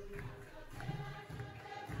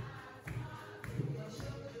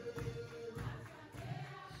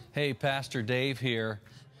Hey, Pastor Dave here.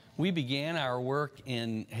 We began our work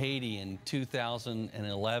in Haiti in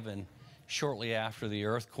 2011, shortly after the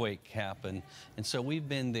earthquake happened. And so we've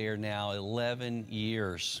been there now 11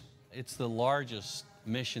 years. It's the largest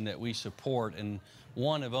mission that we support and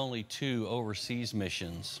one of only 2 overseas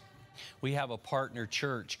missions. We have a partner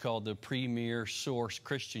church called the Premier Source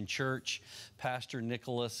Christian Church. Pastor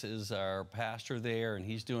Nicholas is our pastor there, and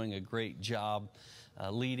he's doing a great job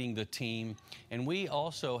leading the team. And we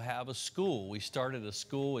also have a school. We started a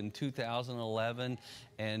school in 2011,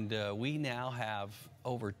 and we now have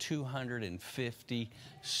over 250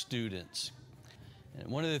 students. And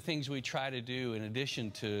one of the things we try to do, in addition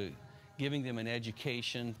to giving them an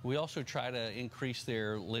education, we also try to increase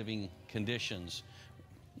their living conditions.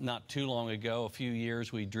 Not too long ago, a few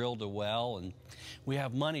years, we drilled a well, and we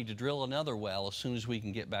have money to drill another well as soon as we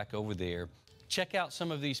can get back over there. Check out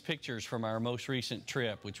some of these pictures from our most recent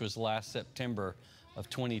trip, which was last September of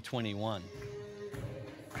 2021.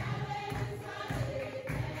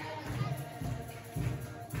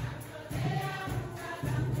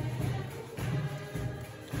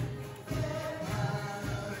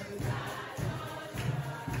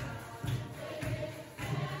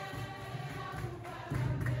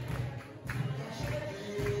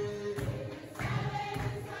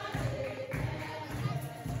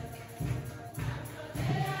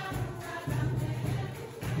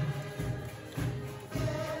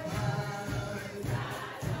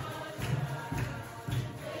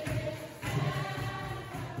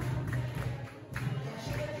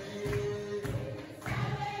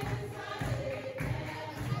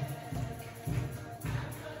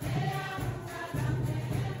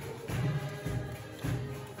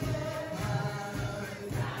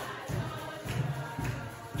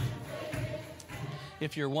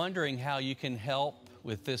 If you're wondering how you can help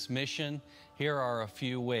with this mission, here are a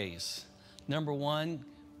few ways. Number one,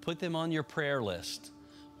 put them on your prayer list.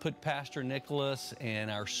 Put Pastor Nicholas and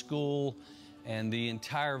our school and the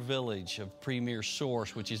entire village of Premier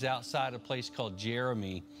Source, which is outside a place called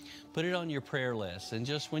Jeremy, put it on your prayer list. And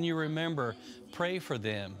just when you remember, pray for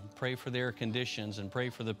them, pray for their conditions, and pray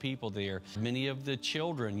for the people there. Many of the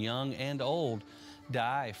children, young and old,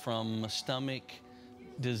 die from stomach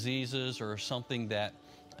diseases or something that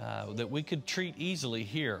we could treat easily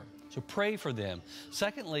here. So pray for them.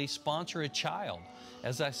 Secondly, sponsor a child.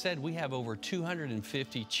 As I said, we have over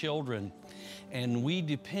 250 children, and we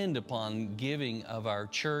depend upon giving of our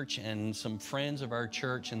church and some friends of our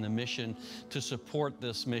church and the mission to support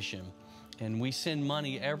this mission. And we send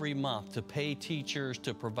money every month to pay teachers,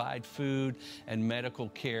 to provide food and medical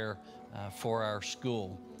care for our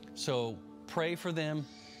school. So pray for them.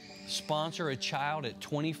 Sponsor a child at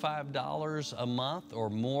 $25 a month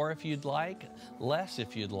or more if you'd like, less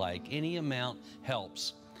if you'd like. Any amount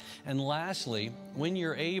helps. And lastly, when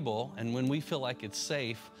you're able and when we feel like it's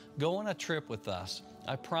safe, go on a trip with us.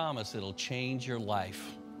 I promise it'll change your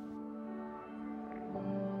life.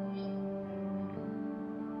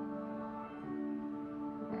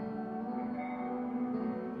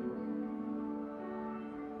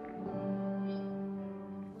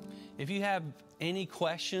 If you have any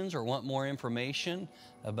questions or want more information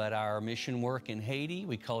about our mission work in Haiti,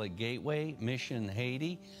 we call it Gateway Mission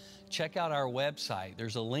Haiti, check out our website.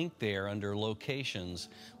 There's a link there under locations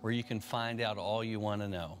where you can find out all you want to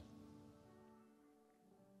know.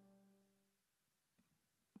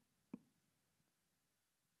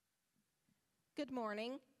 Good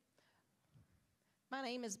morning. My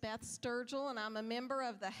name is Beth Sturgill, and I'm a member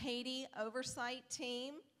of the Haiti Oversight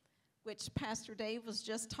Team, which Pastor Dave was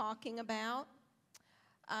just talking about.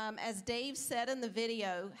 As Dave said in the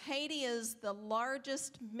video, Haiti is the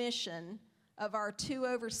largest mission of our 2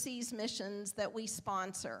 overseas missions that we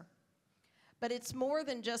sponsor. But it's more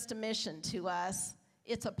than just a mission to us,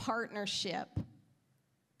 it's a partnership.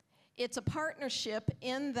 It's a partnership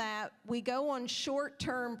in that we go on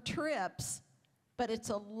short-term trips, but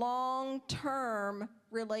it's a long-term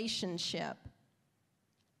relationship.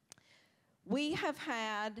 We have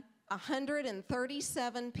had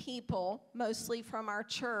 137 people, mostly from our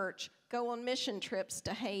church, go on mission trips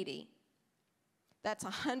to Haiti. That's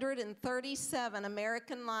 137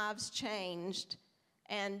 American lives changed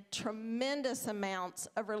and tremendous amounts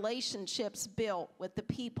of relationships built with the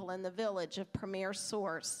people in the village of Premier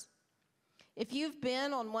Source. If you've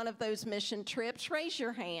been on one of those mission trips, raise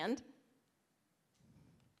your hand.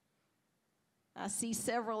 I see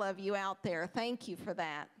several of you out there. Thank you for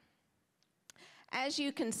that. As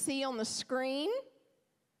you can see on the screen,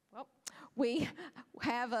 we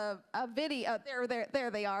have a video.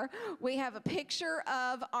 There they are. We have a picture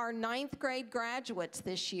of our 9th grade graduates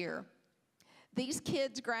this year. These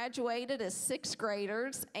kids graduated as 6th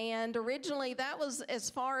graders, and originally that was as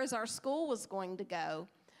far as our school was going to go.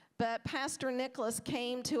 But Pastor Nicholas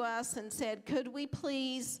came to us and said, could we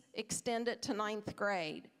please extend it to 9th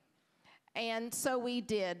grade? And so we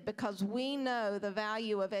did, because we know the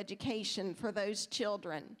value of education for those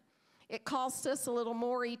children. It costs us a little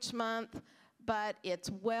more each month, but it's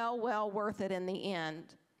well worth it in the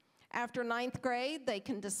end. After 9th grade, they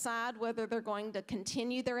can decide whether they're going to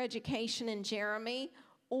continue their education in Jeremy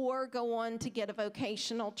or go on to get a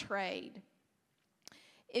vocational trade.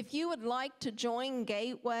 If you would like to join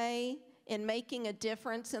Gateway in making a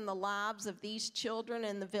difference in the lives of these children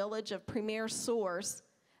in the village of Premier Source,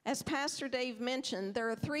 as Pastor Dave mentioned, there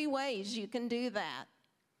are 3 ways you can do that.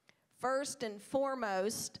 First and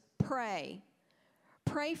foremost, pray.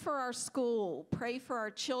 Pray for our school. Pray for our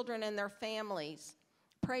children and their families.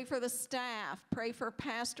 Pray for the staff. Pray for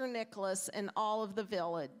Pastor Nicholas and all of the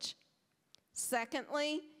village.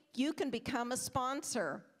 Secondly, you can become a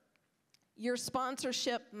sponsor. Your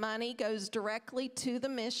sponsorship money goes directly to the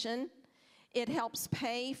mission. It helps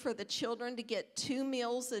pay for the children to get 2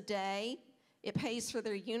 meals a day. It pays for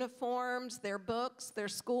their uniforms, their books, their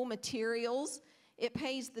school materials. It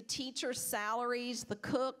pays the teachers' salaries, the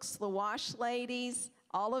cooks, the wash ladies,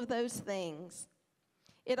 all of those things.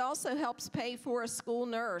 It also helps pay for a school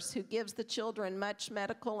nurse who gives the children much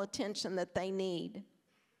medical attention that they need.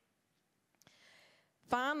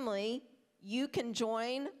 Finally, you can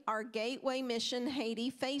join our Gateway Mission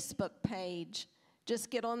Haiti Facebook page.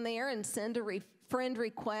 Just get on there and send a friend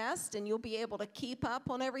request, and you'll be able to keep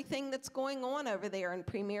up on everything that's going on over there in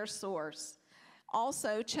Premier Source.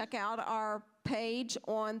 Also, check out our page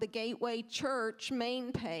on the Gateway Church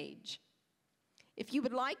main page. If you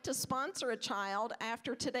would like to sponsor a child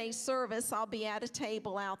after today's service, I'll be at a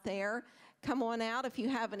table out there. Come on out if you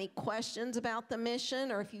have any questions about the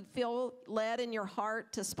mission, or if you feel led in your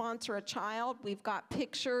heart to sponsor a child. We've got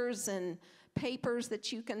pictures and papers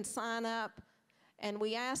that you can sign up, and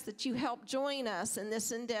we ask that you help join us in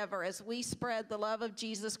this endeavor as we spread the love of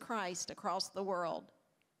Jesus Christ across the world.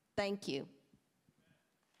 Thank you.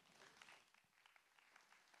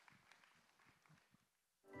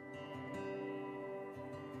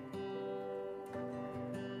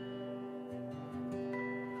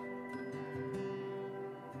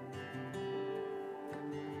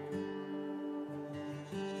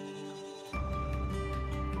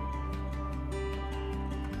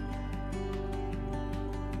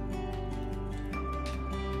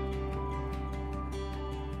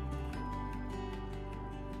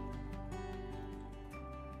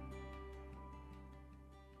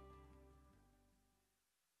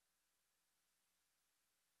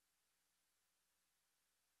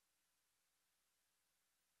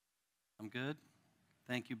 I'm good.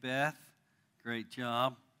 Thank you, Beth. Great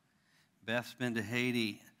job. Beth's been to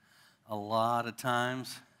Haiti a lot of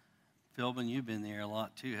times. Philbin, you've been there a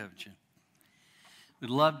lot too, haven't you?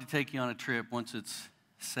 We'd love to take you on a trip once it's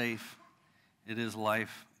safe. It is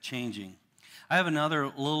life-changing. I have another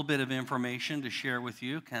little bit of information to share with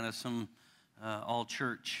you, kind of some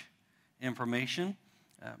all-church information.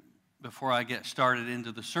 Before I get started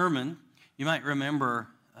into the sermon, you might remember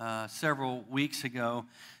several weeks ago,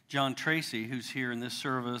 John Tracy, who's here in this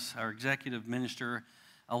service, our executive minister,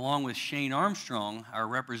 along with Shane Armstrong, our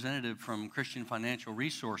representative from Christian Financial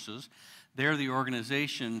Resources. They're the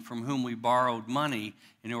organization from whom we borrowed money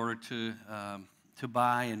in order to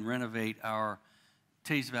buy and renovate our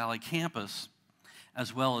Teays Valley campus,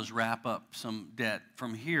 as well as wrap up some debt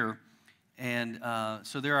from here. And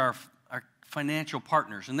so they're our financial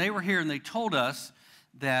partners. And they were here and they told us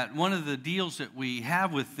that one of the deals that we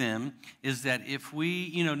have with them is that if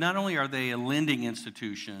we, not only are they a lending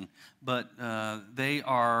institution, but they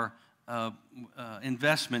are an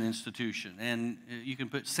investment institution, and you can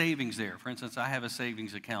put savings there. For instance, I have a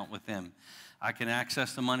savings account with them. I can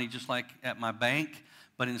access the money just like at my bank,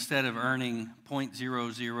 but instead of earning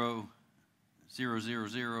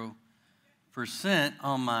 0.00000%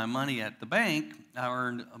 on my money at the bank, I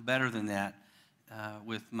earned better than that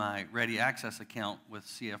with my Ready Access account with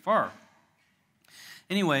CFR.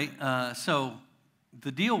 Anyway, so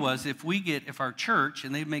the deal was if our church,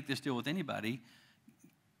 and they make this deal with anybody,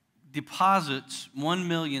 deposits $1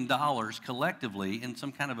 million collectively in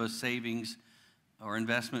some kind of a savings or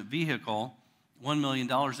investment vehicle, $1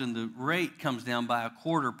 million, and the rate comes down by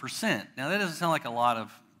 0.25%. Now, that doesn't sound like a lot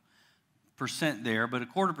of percent there, but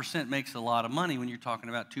 0.25% makes a lot of money when you're talking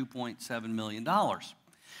about $2.7 million.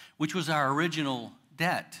 Which was our original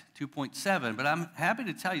debt, 2.7. But I'm happy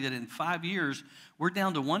to tell you that in 5 years, we're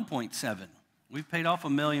down to 1.7. We've paid off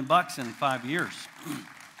 $1 million in 5 years.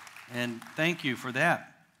 And thank you for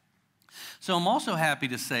that. So I'm also happy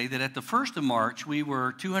to say that at the 1st of March, we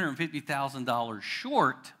were $250,000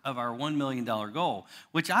 short of our $1 million goal,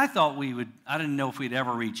 which I thought I didn't know if we'd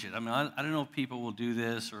ever reach it. I mean, I don't know if people will do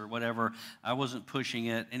this or whatever. I wasn't pushing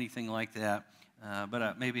it, anything like that,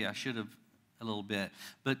 but maybe I should have a little bit.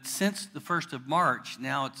 But since the 1st of March,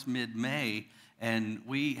 now it's mid-May, and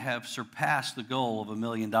we have surpassed the goal of $1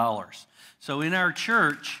 million. So in our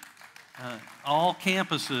church, all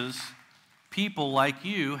campuses, people like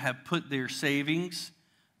you have put their savings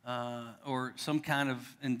or some kind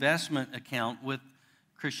of investment account with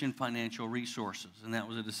Christian Financial Resources, and that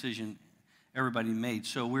was a decision everybody made.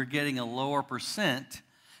 So we're getting a lower percent,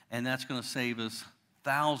 and that's going to save us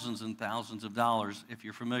thousands and thousands of dollars if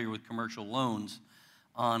you're familiar with commercial loans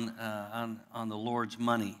on the Lord's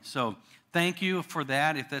money. So thank you for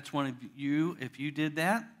that, if that's one of you, if you did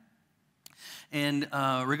that. And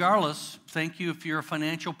regardless, thank you if you're a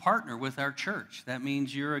financial partner with our church. That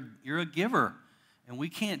means you're a giver, and we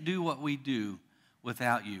can't do what we do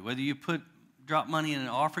without you. Whether you drop money in an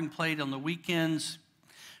offering plate on the weekends,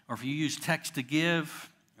 or if you use text to give,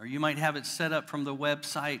 or you might have it set up from the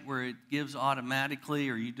website where it gives automatically,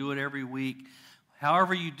 or you do it every week.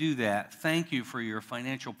 However you do that, thank you for your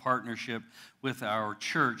financial partnership with our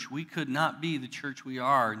church. We could not be the church we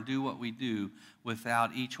are and do what we do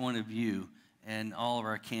without each one of you and all of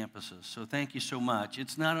our campuses. So thank you so much.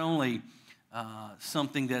 It's not only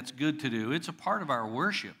something that's good to do, it's a part of our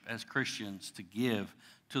worship as Christians to give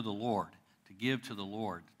to the Lord,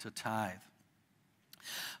 to tithe.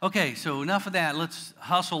 Okay, so enough of that. Let's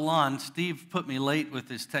hustle on. Steve put me late with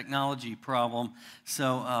this technology problem,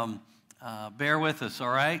 so bear with us, all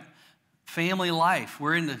right? Family life.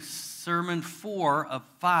 We're in the sermon 4 of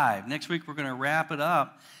 5. Next week we're going to wrap it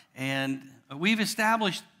up, and we've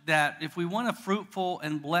established that if we want a fruitful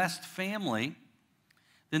and blessed family,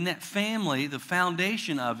 then that family, the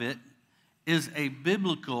foundation of it, is a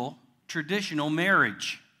biblical, traditional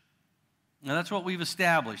marriage. Now, that's what we've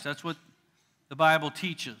established. That's what the Bible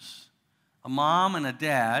teaches. A mom and a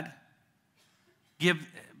dad give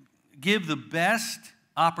the best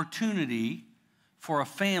opportunity for a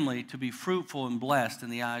family to be fruitful and blessed in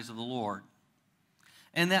the eyes of the Lord.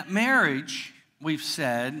 And that marriage, we've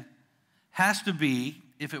said, has to be,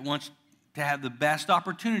 if it wants to have the best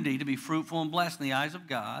opportunity to be fruitful and blessed in the eyes of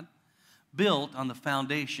God, built on the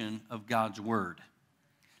foundation of God's Word.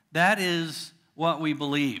 That is what we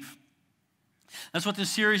believe. That's what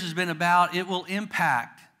this series has been about. It will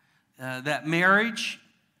impact that marriage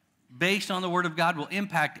based on the Word of God will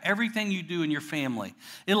impact everything you do in your family.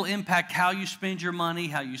 It'll impact how you spend your money,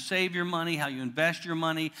 how you save your money, how you invest your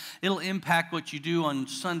money. It'll impact what you do on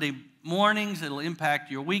Sunday mornings. It'll impact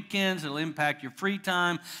your weekends. It'll impact your free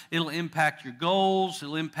time. It'll impact your goals.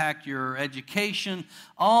 It'll impact your education.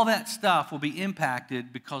 All that stuff will be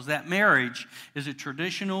impacted because that marriage is a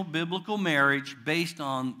traditional biblical marriage based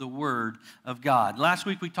on the Word of God. Last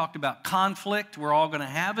week we talked about conflict. We're all going to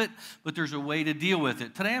have it, but there's a way to deal with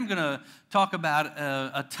it. Today I'm going to talk about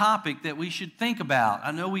a topic that we should think about. I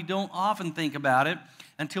know we don't often think about it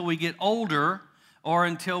until we get older or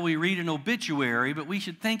until we read an obituary, but we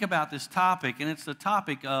should think about this topic, and it's the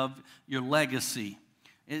topic of your legacy.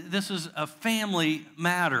 This is a family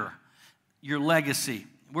matter, your legacy.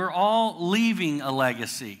 We're all leaving a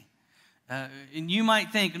legacy. And you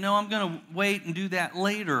might think, no, I'm going to wait and do that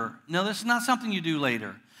later. No, this is not something you do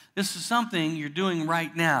later. This is something you're doing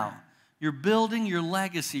right now. You're building your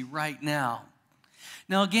legacy right now.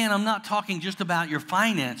 Now, again, I'm not talking just about your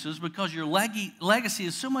finances because your legacy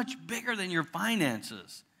is so much bigger than your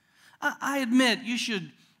finances. I admit you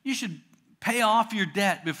should pay off your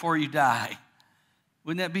debt before you die.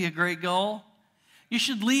 Wouldn't that be a great goal? You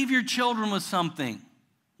should leave your children with something,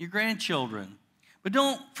 your grandchildren. But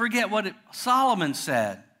don't forget what Solomon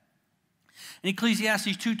said. In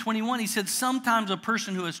Ecclesiastes 2:21, he said, sometimes a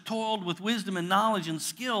person who has toiled with wisdom and knowledge and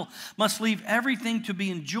skill must leave everything to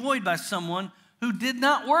be enjoyed by someone who did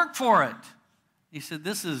not work for it. He said,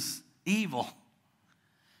 this is evil.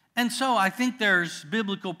 And so I think there's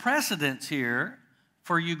biblical precedence here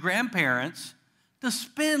for you grandparents to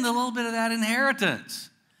spend a little bit of that inheritance.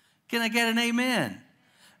 Can I get an amen?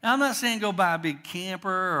 Now, I'm not saying go buy a big camper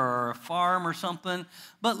or a farm or something,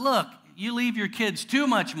 but look, you leave your kids too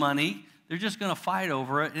much money, they're just going to fight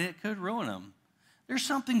over it, and it could ruin them. There's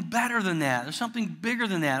something better than that. There's something bigger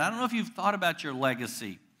than that. I don't know if you've thought about your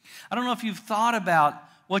legacy. I don't know if you've thought about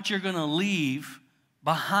what you're going to leave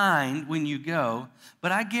behind when you go,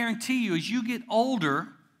 but I guarantee you, as you get older,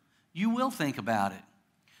 you will think about it.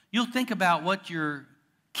 You'll think about what your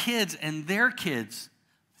kids and their kids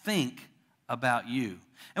think about you?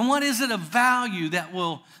 And what is it of value that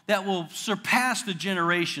will surpass the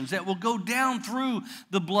generations, that will go down through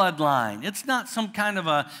the bloodline? It's not some kind of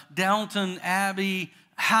a Downton Abbey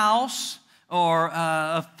house or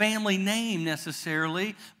a family name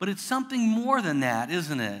necessarily, but it's something more than that,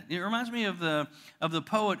 isn't it? It reminds me of the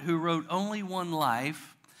poet who wrote, "Only one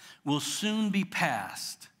life will soon be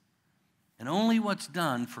past, and only what's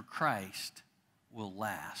done for Christ will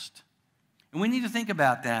last." And we need to think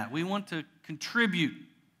about that. We want to contribute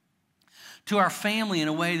to our family in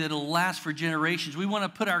a way that will last for generations. We want to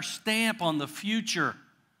put our stamp on the future.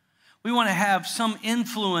 We want to have some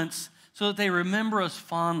influence so that they remember us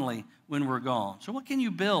fondly when we're gone. So what can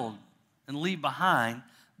you build and leave behind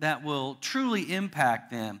that will truly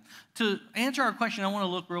impact them? To answer our question, I want to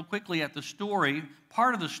look real quickly at the story,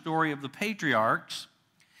 part of the story of the patriarchs.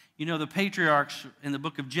 You know, the patriarchs in the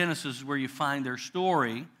book of Genesis is where you find their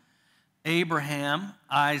story. Abraham,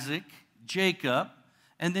 Isaac, Jacob,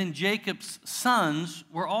 and then Jacob's sons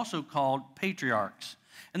were also called patriarchs.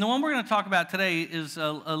 And the one we're going to talk about today is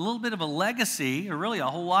a little bit of a legacy, or really a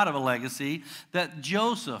whole lot of a legacy, that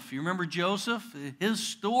Joseph, you remember Joseph? His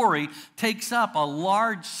story takes up a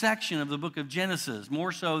large section of the book of Genesis,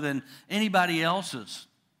 more so than anybody else's.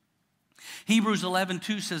 Hebrews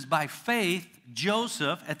 11:2 says, "By faith,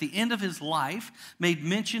 Joseph, at the end of his life, made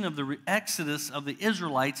mention of the exodus of the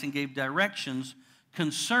Israelites and gave directions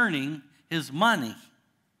concerning his money."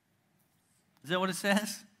 Is that what it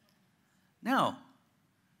says? No.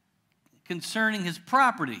 Concerning his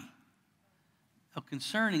property. Oh,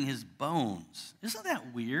 concerning his bones. Isn't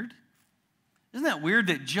that weird? Isn't that weird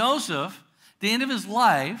that Joseph, at the end of his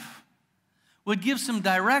life, would give some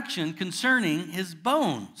direction concerning his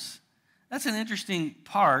bones? That's an interesting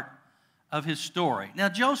part of his story. Now,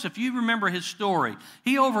 Joseph, you remember his story.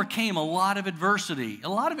 He overcame a lot of adversity, a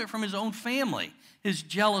lot of it from his own family, his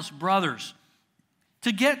jealous brothers,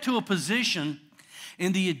 to get to a position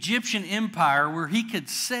in the Egyptian empire where he could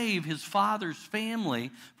save his father's family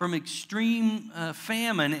from extreme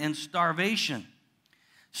famine and starvation.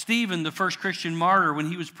 Stephen, the first Christian martyr, when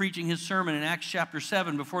he was preaching his sermon in Acts chapter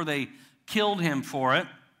 7 before they killed him for it,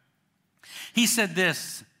 he said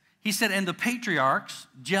this. He said, "And the patriarchs,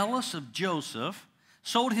 jealous of Joseph,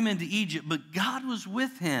 sold him into Egypt, but God was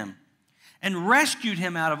with him and rescued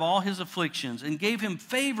him out of all his afflictions and gave him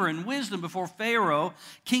favor and wisdom before Pharaoh,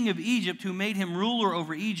 king of Egypt, who made him ruler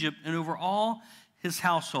over Egypt and over all his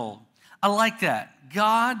household." I like that.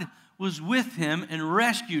 God was with him and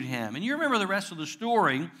rescued him. And you remember the rest of the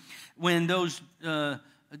story when those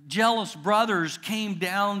jealous brothers came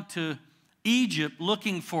down to Egypt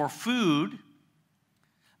looking for food.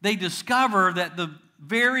 They discover that the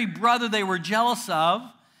very brother they were jealous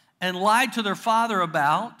of and lied to their father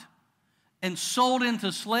about and sold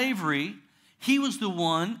into slavery, he was the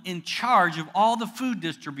one in charge of all the food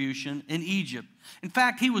distribution in Egypt. In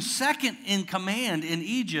fact, he was second in command in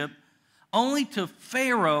Egypt only to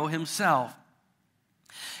Pharaoh himself.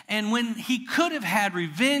 And when he could have had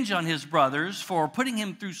revenge on his brothers for putting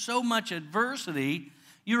him through so much adversity,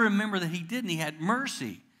 you remember that he didn't. He had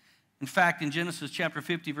mercy. In fact, in Genesis chapter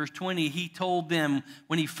 50, verse 20, he told them,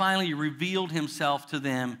 when he finally revealed himself to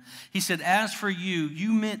them, he said, "As for you,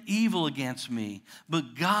 you meant evil against me,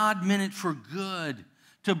 but God meant it for good,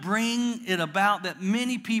 to bring it about that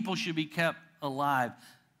many people should be kept alive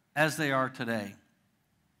as they are today."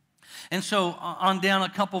 And so on down a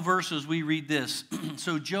couple verses, we read this.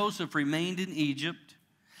 "So Joseph remained in Egypt.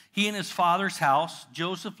 He and his father's house.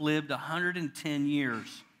 Joseph lived 110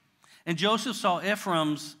 years. And Joseph saw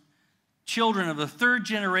Ephraim's children of the third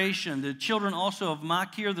generation, the children also of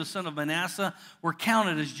Machir, the son of Manasseh, were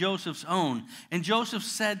counted as Joseph's own. And Joseph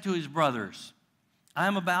said to his brothers, 'I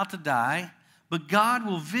am about to die, but God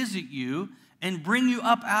will visit you and bring you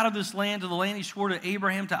up out of this land to the land he swore to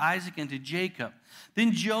Abraham, to Isaac, and to Jacob.'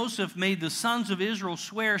 Then Joseph made the sons of Israel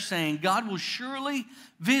swear, saying, 'God will surely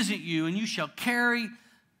visit you, and you shall carry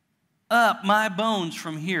up my bones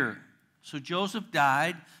from here.' So Joseph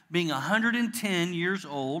died, being 110 years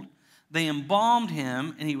old. They embalmed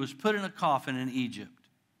him, and he was put in a coffin in Egypt."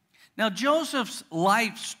 Now, Joseph's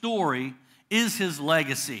life story is his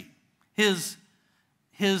legacy, his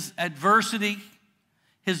adversity,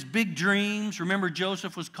 his big dreams. Remember,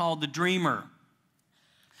 Joseph was called the dreamer,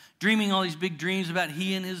 dreaming all these big dreams about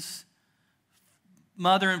he and his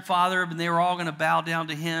mother and father, and they were all going to bow down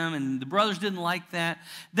to him, and the brothers didn't like that.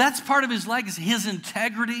 That's part of his legacy, his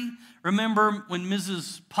integrity. Remember when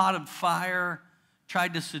Mrs. Pot of Fire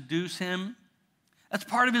tried to seduce him? That's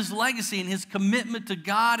part of his legacy and his commitment to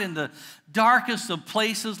God in the darkest of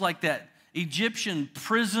places, like that Egyptian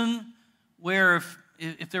prison, where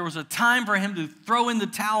if there was a time for him to throw in the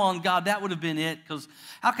towel on God, that would have been it. Because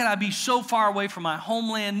how could I be so far away from my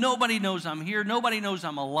homeland? Nobody knows I'm here. Nobody knows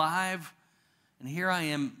I'm alive. And here I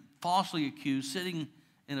am, falsely accused, sitting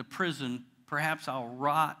in a prison. Perhaps I'll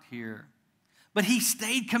rot here. But he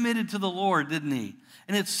stayed committed to the Lord, didn't he?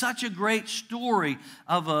 And it's such a great story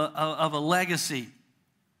of a legacy.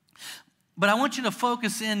 But I want you to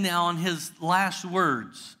focus in now on his last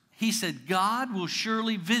words. He said, God will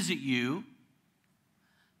surely visit you.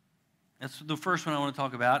 That's the first one I want to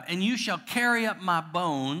talk about. And you shall carry up my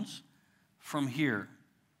bones from here.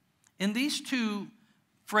 In these two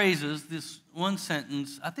phrases, this one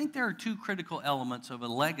sentence, I think there are two critical elements of a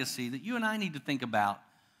legacy that you and I need to think about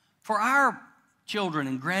for our children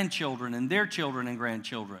and grandchildren and their children and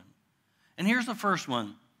grandchildren. And here's the first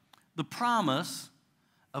one, the promise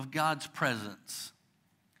of God's presence.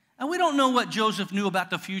 And we don't know what Joseph knew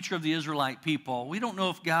about the future of the Israelite people. We don't know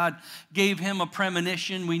if God gave him a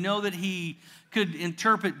premonition. We know that he could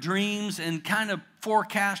interpret dreams and kind of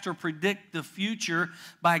forecast or predict the future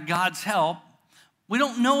by God's help. We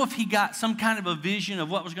don't know if he got some kind of a vision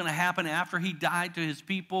of what was going to happen after he died to his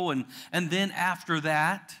people and then after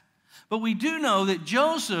that. But we do know that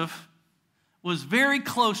Joseph was very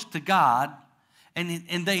close to God,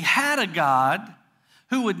 and they had a God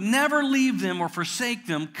who would never leave them or forsake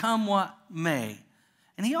them, come what may.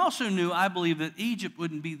 And he also knew, I believe, that Egypt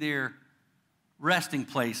wouldn't be their resting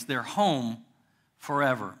place, their home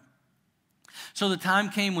forever. So the time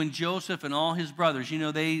came when Joseph and all his brothers,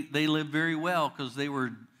 they lived very well because they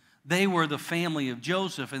were the family of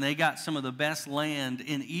Joseph, and they got some of the best land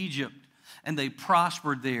in Egypt, and they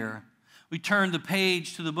prospered there. We turn the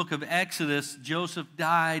page to the book of Exodus. Joseph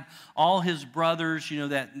died. All his brothers,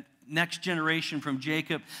 that next generation from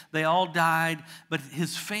Jacob, they all died, but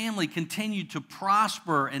his family continued to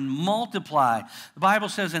prosper and multiply. The Bible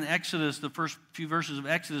says in Exodus, the first few verses of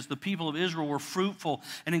Exodus, the people of Israel were fruitful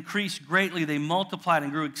and increased greatly. They multiplied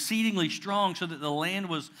and grew exceedingly strong so that the land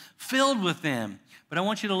was filled with them. But I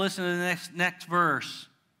want you to listen to the next verse.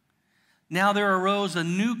 Now there arose a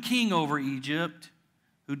new king over Egypt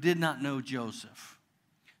who did not know Joseph.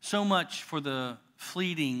 So much for the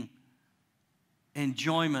fleeting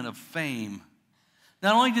enjoyment of fame.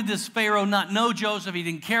 Not only did this Pharaoh not know Joseph, he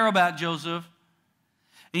didn't care about Joseph,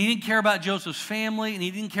 and he didn't care about Joseph's family, and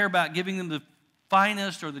he didn't care about giving them the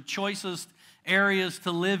finest or the choicest areas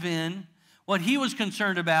to live in. What he was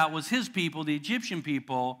concerned about was his people, the Egyptian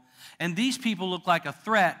people, and these people looked like a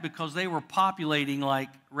threat because they were populating like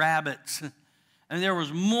rabbits. And there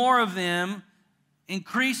was more of them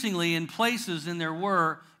increasingly in places than there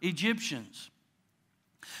were Egyptians.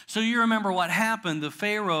 So you remember what happened. The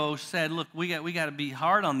Pharaoh said, look, we got to be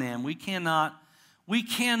hard on them. We cannot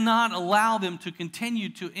allow them to continue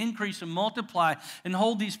to increase and multiply and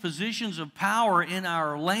hold these positions of power in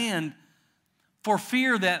our land for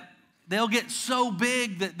fear that they'll get so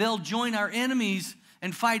big that they'll join our enemies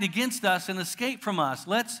and fight against us and escape from us.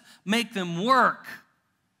 Let's make them work.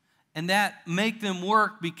 And that make them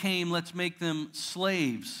work became let's make them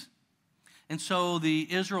slaves. And so the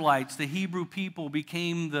Israelites, the Hebrew people,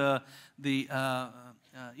 became the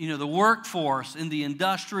workforce in the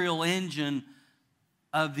industrial engine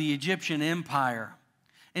of the Egyptian empire.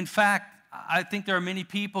 In fact, I think there are many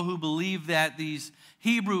people who believe that these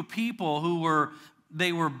Hebrew people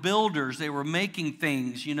they were builders, they were making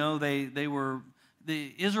things.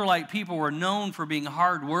 The Israelite people were known for being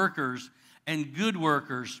hard workers and good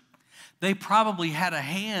workers. They probably had a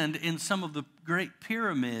hand in some of the great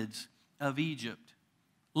pyramids of Egypt,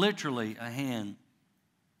 literally a hand.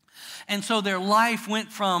 And so their life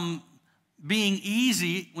went from being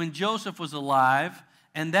easy when Joseph was alive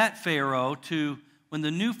and that Pharaoh to when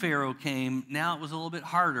the new Pharaoh came, now it was a little bit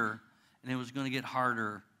harder, and it was going to get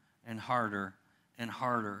harder and harder and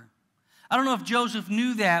harder. I don't know if Joseph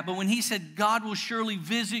knew that, but when he said, God will surely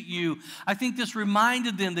visit you, I think this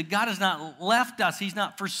reminded them that God has not left us. He's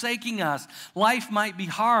not forsaking us. Life might be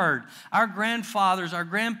hard. Our grandfathers, our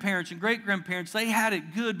grandparents, and great-grandparents, they had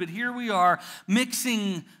it good, but here we are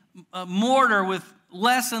mixing mortar with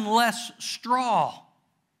less and less straw.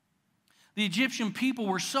 The Egyptian people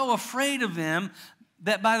were so afraid of them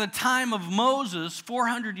that by the time of Moses,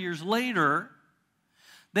 400 years later,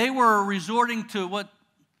 they were resorting to what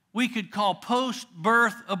we could call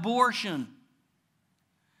post-birth abortion.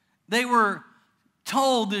 They were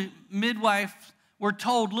told, the midwives were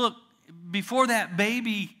told, look, before that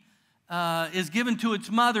baby is given to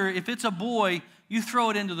its mother, if it's a boy, you throw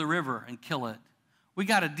it into the river and kill it. We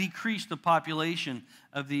got to decrease the population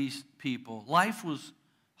of these people. Life was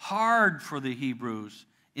hard for the Hebrews,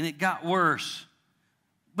 and it got worse.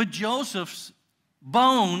 But Joseph's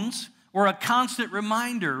bones or a constant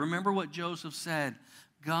reminder. Remember what Joseph said,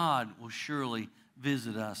 God will surely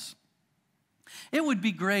visit us. It would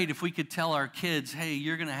be great if we could tell our kids, hey,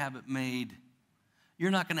 you're going to have it made.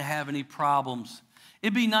 You're not going to have any problems.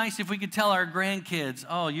 It'd be nice if we could tell our grandkids,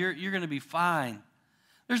 oh, you're going to be fine.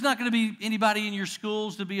 There's not going to be anybody in your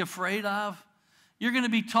schools to be afraid of. You're going to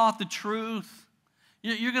be taught the truth.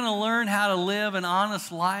 You're going to learn how to live an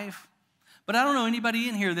honest life. But I don't know anybody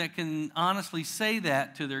in here that can honestly say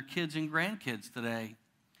that to their kids and grandkids today.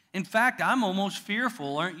 In fact, I'm almost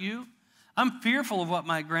fearful, aren't you? I'm fearful of what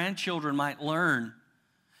my grandchildren might learn.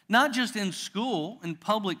 Not just in school, in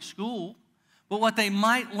public school, but what they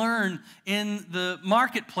might learn in the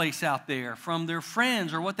marketplace out there from their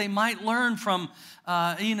friends, or what they might learn from,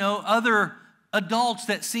 other adults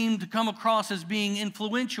that seem to come across as being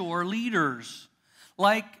influential or leaders,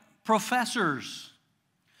 like professors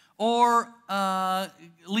or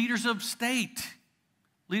leaders of state,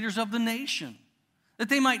 leaders of the nation. That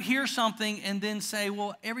they might hear something and then say,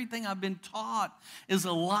 well, everything I've been taught is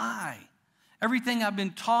a lie. Everything I've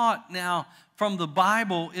been taught now from the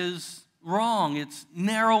Bible is wrong. It's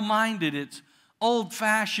narrow-minded. It's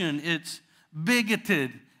old-fashioned. It's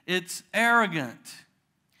bigoted. It's arrogant.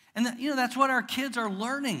 And that's what our kids are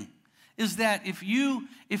learning, is that if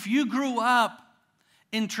you grew up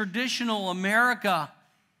in traditional America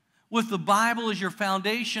with the Bible as your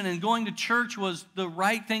foundation, and going to church was the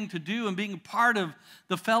right thing to do, and being a part of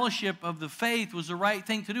the fellowship of the faith was the right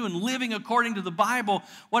thing to do, and living according to the Bible,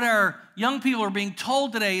 what our young people are being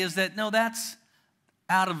told today is that, no, that's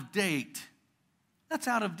out of date. That's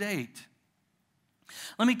out of date.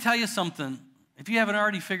 Let me tell you something. If you haven't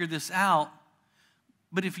already figured this out,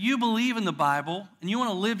 but if you believe in the Bible and you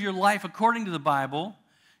want to live your life according to the Bible,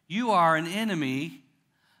 you are an enemy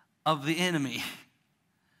of the enemy,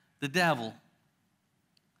 the devil,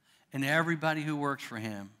 and everybody who works for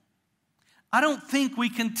him. I don't think we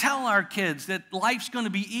can tell our kids that life's going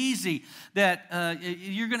to be easy, that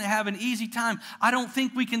you're going to have an easy time. I don't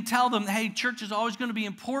think we can tell them, hey, church is always going to be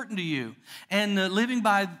important to you, and living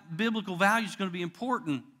by biblical values is going to be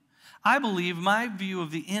important. I believe my view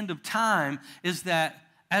of the end of time is that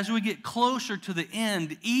as we get closer to the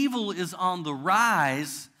end, evil is on the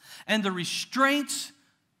rise, and the restraints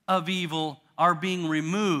of evil are being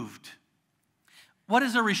removed. What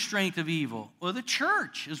is a restraint of evil? Well, the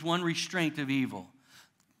church is one restraint of evil.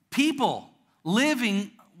 People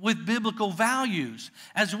living with biblical values.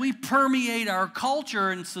 As we permeate our culture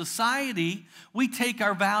and society, we take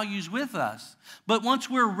our values with us. But once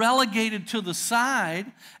we're relegated to the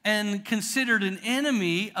side and considered an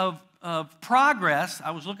enemy of progress,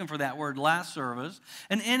 I was looking for that word last service,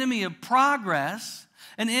 an enemy of progress,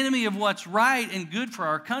 an enemy of what's right and good for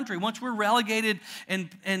our country, once we're relegated and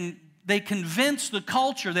they convince the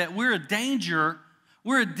culture that we're a danger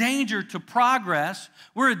to progress,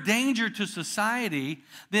 we're a danger to society,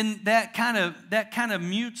 then that kind of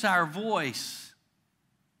mutes our voice.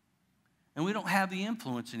 And we don't have the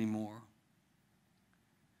influence anymore.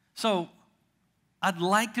 So I'd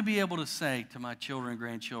like to be able to say to my children and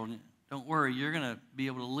grandchildren, don't worry, you're going to be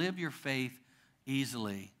able to live your faith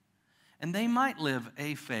easily. And they might live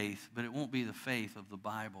a faith, but it won't be the faith of the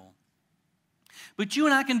Bible. But you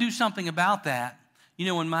and I can do something about that. You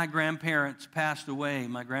know, when my grandparents passed away,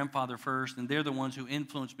 my grandfather first, and they're the ones who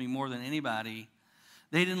influenced me more than anybody,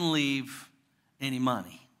 they didn't leave any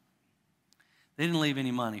money. They didn't leave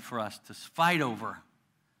any money for us to fight over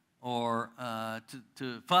or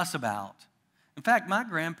to fuss about. In fact, my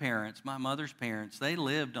grandparents, my mother's parents, they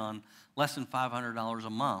lived on less than $500 a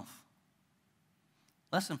month.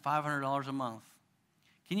 Less than $500 a month.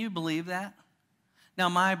 Can you believe that? Now,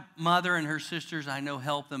 my mother and her sisters, I know,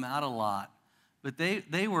 helped them out a lot, but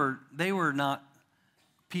they were not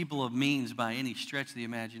people of means by any stretch of the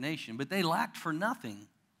imagination, but they lacked for nothing.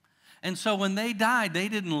 And so when they died, they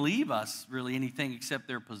didn't leave us really anything except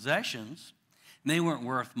their possessions. And they weren't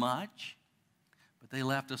worth much, but they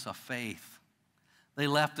left us a faith. They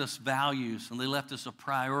left us values, and they left us a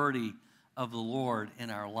priority of the Lord in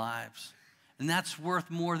our lives. And that's worth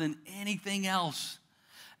more than anything else.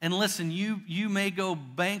 And listen, you may go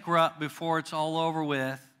bankrupt before it's all over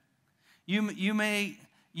with. You may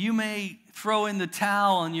throw in the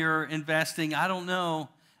towel on your investing. I don't know.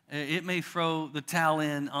 It may throw the towel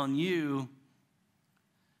in on you.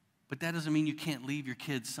 But that doesn't mean you can't leave your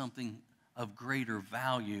kids something of greater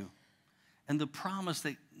value. And the promise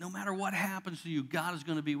that no matter what happens to you, God is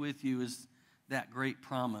going to be with you is that great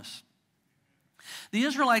promise. The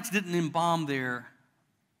Israelites didn't embalm their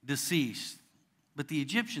deceased, but the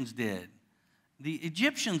Egyptians did. The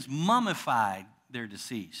Egyptians mummified their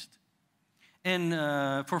deceased.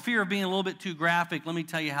 And for fear of being a little bit too graphic, let me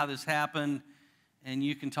tell you how this happened, and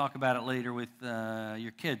you can talk about it later with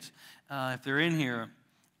your kids if they're in here.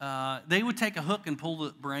 They would take a hook and pull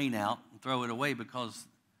the brain out and throw it away because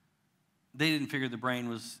they didn't figure the brain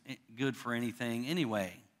was good for anything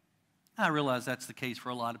anyway. I realize that's the case for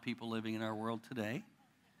a lot of people living in our world today.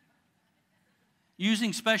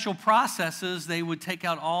 Using special processes, they would take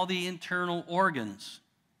out all the internal organs.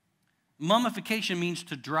 Mummification means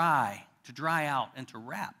to dry out, and to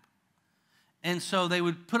wrap. And so they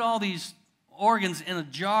would put all these organs in a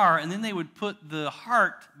jar, and then they would put the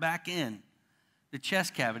heart back in the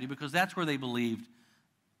chest cavity, because that's where they believed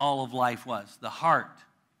all of life was, the heart.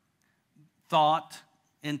 Thought,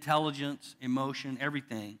 intelligence, emotion,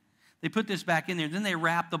 everything. They put this back in there, then they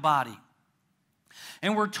wrap the body.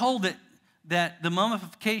 And we're told that the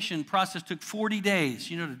mummification process took 40 days,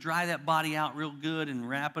 to dry that body out real good and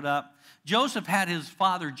wrap it up. Joseph had his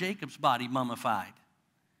father Jacob's body mummified.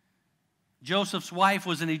 Joseph's wife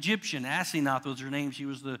was an Egyptian. Asenath was her name. She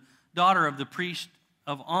was the daughter of the priest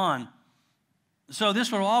of On. So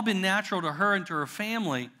this would have all been natural to her and to her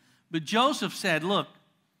family. But Joseph said, look,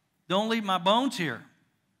 don't leave my bones here.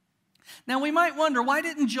 Now we might wonder, why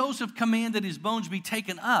didn't Joseph command that his bones be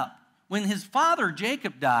taken up? When his father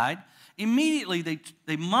Jacob died, immediately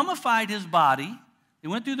they mummified his body. They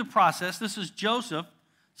went through the process. This is Joseph,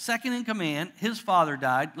 second in command. His father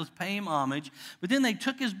died. Let's pay him homage. But then they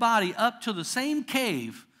took his body up to the same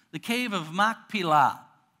cave, the cave of Machpelah,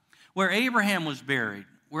 where Abraham was buried,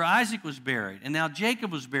 where Isaac was buried, and now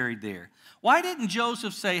Jacob was buried there. Why didn't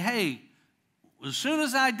Joseph say, hey, as soon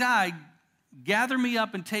as I die, gather me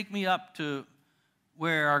up and take me up to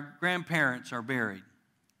where our grandparents are buried?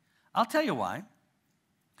 I'll tell you why.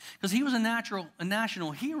 Because he was a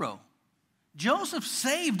national hero. Joseph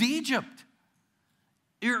saved Egypt.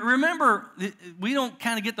 Remember, we don't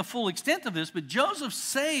kind of get the full extent of this, but Joseph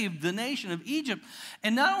saved the nation of Egypt.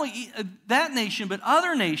 And not only that nation, but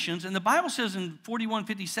other nations. And the Bible says in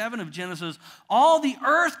 41:57 of Genesis, all the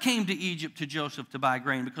earth came to Egypt to Joseph to buy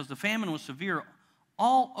grain because the famine was severe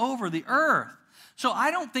all over the earth. So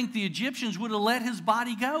I don't think the Egyptians would have let his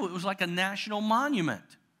body go. It was like a national monument.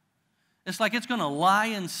 It's like it's going to lie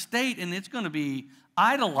in state, and it's going to be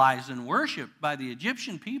idolized and worshiped by the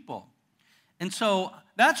Egyptian people. And so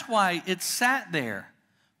that's why it sat there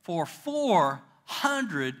for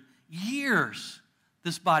 400 years.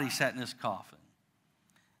 This body sat in this coffin.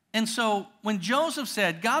 And so when Joseph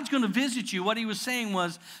said, God's going to visit you, what he was saying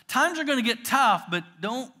was, times are going to get tough, but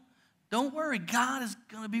don't worry. God is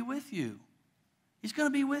going to be with you. He's going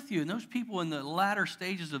to be with you. And those people in the latter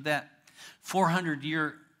stages of that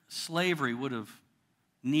 400-year slavery would have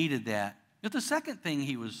needed that. But the second thing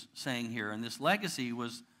he was saying here in this legacy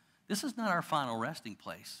was, this is not our final resting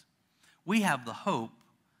place. We have the hope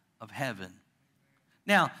of heaven.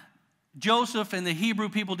 Now, Joseph and the Hebrew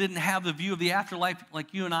people didn't have the view of the afterlife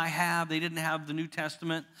like you and I have. They didn't have the New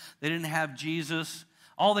Testament. They didn't have Jesus.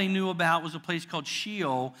 All they knew about was a place called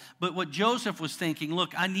Sheol. But what Joseph was thinking,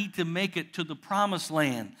 look, I need to make it to the promised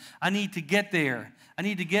land. I need to get there. I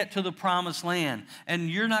need to get to the promised land. And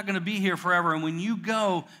you're not going to be here forever. And when you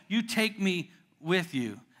go, you take me with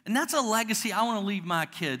you. And that's a legacy I want to leave my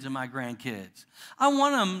kids and my grandkids. I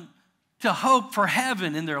want them to hope for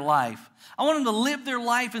heaven in their life. I want them to live their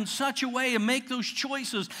life in such a way and make those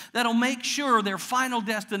choices that'll make sure their final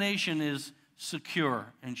destination is secure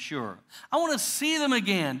and sure. I want to see them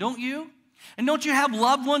again, don't you? And don't you have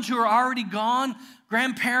loved ones who are already gone?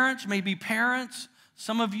 Grandparents, maybe parents.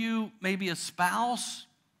 Some of you, maybe a spouse,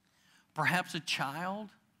 perhaps a child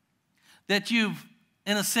that you've,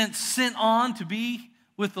 in a sense, sent on to be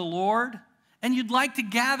with the Lord, and you'd like to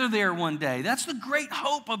gather there one day. That's the great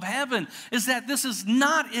hope of heaven, is that this is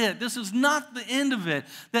not it. This is not the end of it.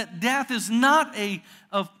 That death is not a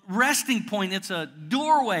resting point. It's a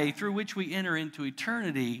doorway through which we enter into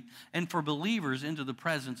eternity, and for believers, into the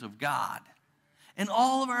presence of God. And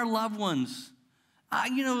all of our loved ones,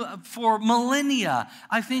 for millennia,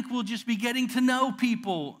 I think we'll just be getting to know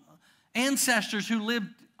people, ancestors who lived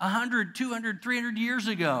 100, 200, 300 years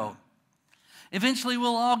ago. Eventually,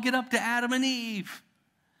 we'll all get up to Adam and Eve.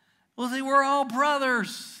 Well, they were all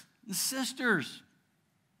brothers and sisters.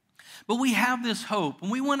 But we have this hope, and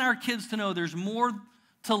we want our kids to know there's more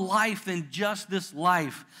to life than just this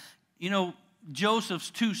life. Joseph's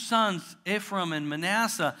two sons, Ephraim and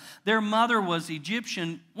Manasseh, their mother was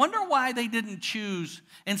Egyptian. Wonder why they didn't choose,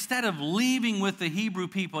 instead of leaving with the Hebrew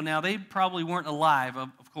people. Now, they probably weren't alive,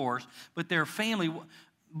 of course, but their family.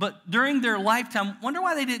 But during their lifetime, wonder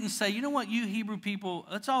why they didn't say, you know what, you Hebrew people,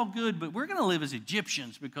 that's all good, but we're going to live as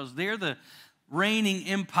Egyptians because they're the reigning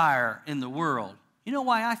empire in the world. You know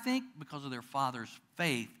why I think? Because of their father's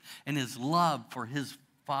faith and his love for his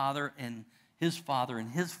father and his father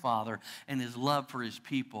and his father and his love for his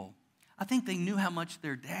people. I think they knew how much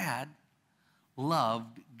their dad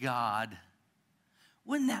loved God.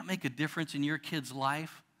 Wouldn't that make a difference in your kid's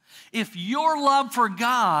life? If your love for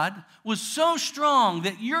God was so strong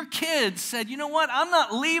that your kids said, you know what, I'm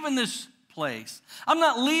not leaving this place. I'm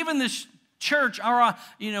not leaving this church. Or,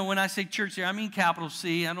 when I say church here, I mean capital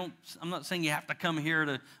C. I'm not saying you have to come here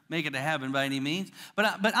to make it to heaven by any means.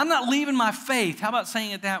 But I'm not leaving my faith. How about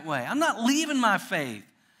saying it that way? I'm not leaving my faith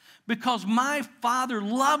because my father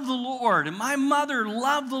loved the Lord and my mother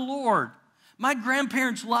loved the Lord. My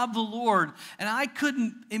grandparents loved the Lord, and I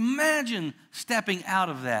couldn't imagine stepping out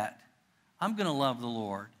of that. I'm going to love the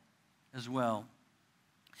Lord as well.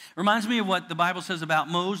 Reminds me of what the Bible says about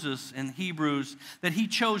Moses in Hebrews, that he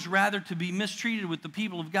chose rather to be mistreated with the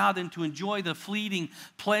people of God than to enjoy the fleeting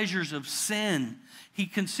pleasures of sin. He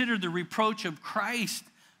considered the reproach of Christ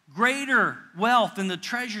greater wealth than the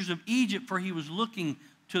treasures of Egypt, for he was looking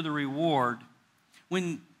to the reward.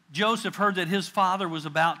 When Joseph heard that his father was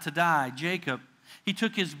about to die, Jacob, he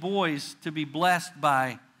took his boys to be blessed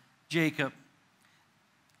by Jacob.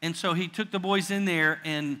 And so he took the boys in there,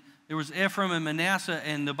 and there was Ephraim and Manasseh,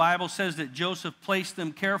 and the Bible says that Joseph placed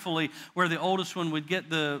them carefully where the oldest one would get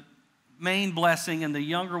the main blessing and the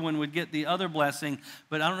younger one would get the other blessing.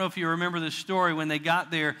 But I don't know if you remember the story. When they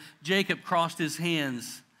got there, Jacob crossed his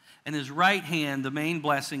hands, and his right hand, the main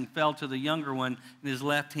blessing, fell to the younger one in his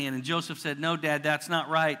left hand. And Joseph said, no, Dad, that's not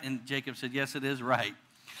right. And Jacob said, yes, it is right,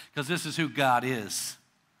 because this is who God is.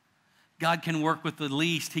 God can work with the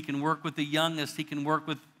least. He can work with the youngest. He can work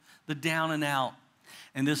with the down and out.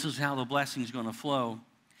 And this is how the blessing is going to flow.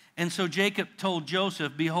 And so Jacob told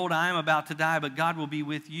Joseph, behold, I am about to die, but God will be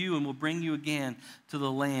with you and will bring you again to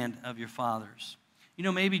the land of your fathers. You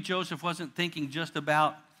know, maybe Joseph wasn't thinking just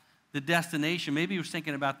about the destination. Maybe he was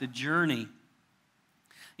thinking about the journey.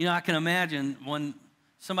 You know, I can imagine when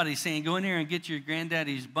somebody's saying, go in there and get your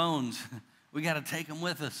granddaddy's bones. We got to take them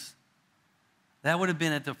with us. That would have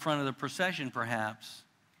been at the front of the procession, perhaps.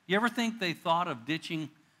 You ever think they thought of ditching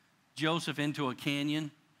Joseph into a canyon?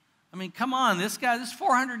 I mean, come on, this is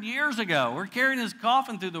 400 years ago. We're carrying his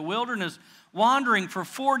coffin through the wilderness, wandering for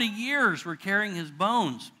 40 years. We're carrying his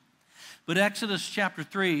bones. But Exodus chapter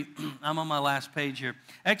 3, I'm on my last page here.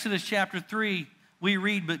 Exodus chapter 3, we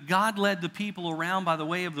read, but God led the people around by the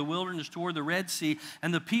way of the wilderness toward the Red Sea,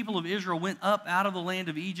 and the people of Israel went up out of the land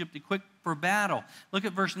of Egypt equipped for battle. Look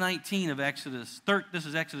at verse 19 of Exodus. This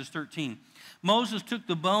is Exodus 13. Moses took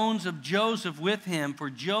the bones of Joseph with him,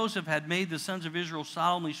 for Joseph had made the sons of Israel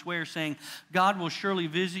solemnly swear, saying, God will surely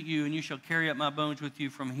visit you, and you shall carry up my bones with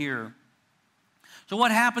you from here. So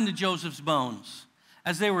what happened to Joseph's bones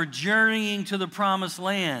as they were journeying to the promised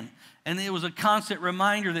land? And it was a constant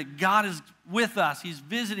reminder that God is with us. He's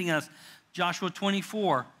visiting us. Joshua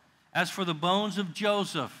 24, as for the bones of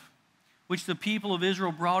Joseph, which the people of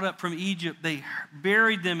Israel brought up from Egypt, they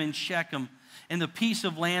buried them in Shechem, in the piece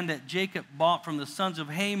of land that Jacob bought from the sons of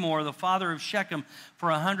Hamor, the father of Shechem, for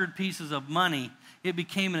 100 pieces of money. It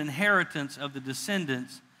became an inheritance of the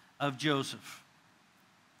descendants of Joseph.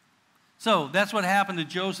 So that's what happened to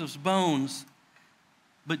Joseph's bones.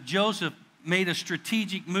 But Joseph made a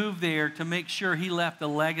strategic move there to make sure he left a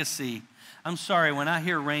legacy. I'm sorry, when I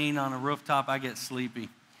hear rain on a rooftop, I get sleepy.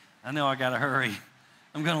 I know I got to hurry.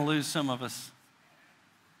 I'm going to lose some of us.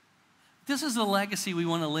 This is the legacy we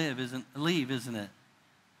want to leave, isn't it?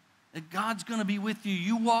 That God's going to be with you.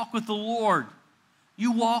 You walk with the Lord.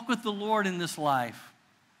 You walk with the Lord in this life.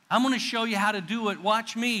 I'm going to show you how to do it.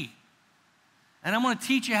 Watch me. And I'm going to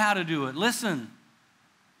teach you how to do it. Listen.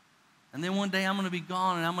 And then one day I'm going to be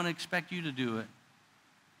gone, and I'm going to expect you to do it.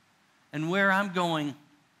 And where I'm going,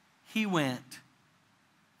 he went.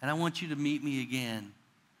 And I want you to meet me again.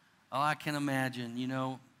 Oh, I can imagine,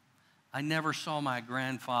 I never saw my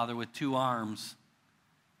grandfather with two arms.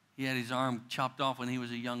 He had his arm chopped off when he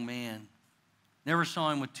was a young man. Never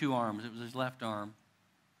saw him with two arms. It was his left arm.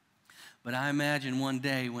 But I imagine one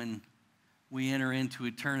day when we enter into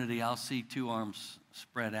eternity, I'll see two arms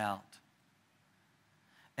spread out.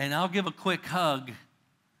 And I'll give a quick hug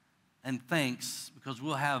and thanks, because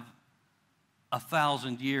we'll have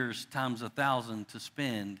 1,000 years times 1,000 to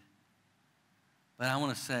spend. But I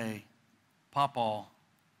want to say, Papa,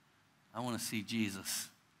 I want to see Jesus.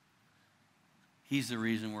 He's the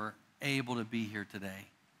reason we're able to be here today.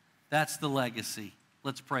 That's the legacy.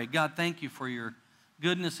 Let's pray. God, thank you for your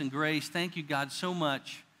goodness and grace. Thank you, God, so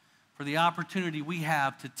much for the opportunity we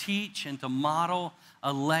have to teach and to model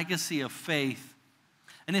a legacy of faith.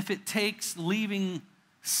 And if it takes leaving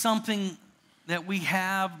something that we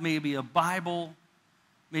have, maybe a Bible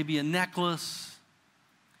maybe a necklace,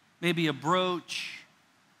 maybe a brooch,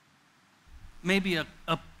 maybe a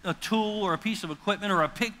tool or a piece of equipment or a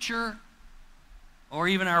picture, or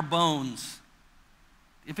even our bones.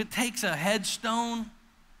 If it takes a headstone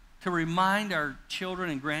to remind our children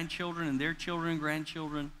and grandchildren and their children and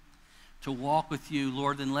grandchildren to walk with you,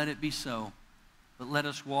 Lord, then let it be so. But let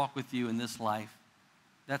us walk with you in this life.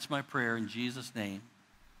 That's my prayer in Jesus' name.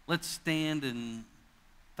 Let's stand and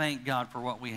thank God for what we have.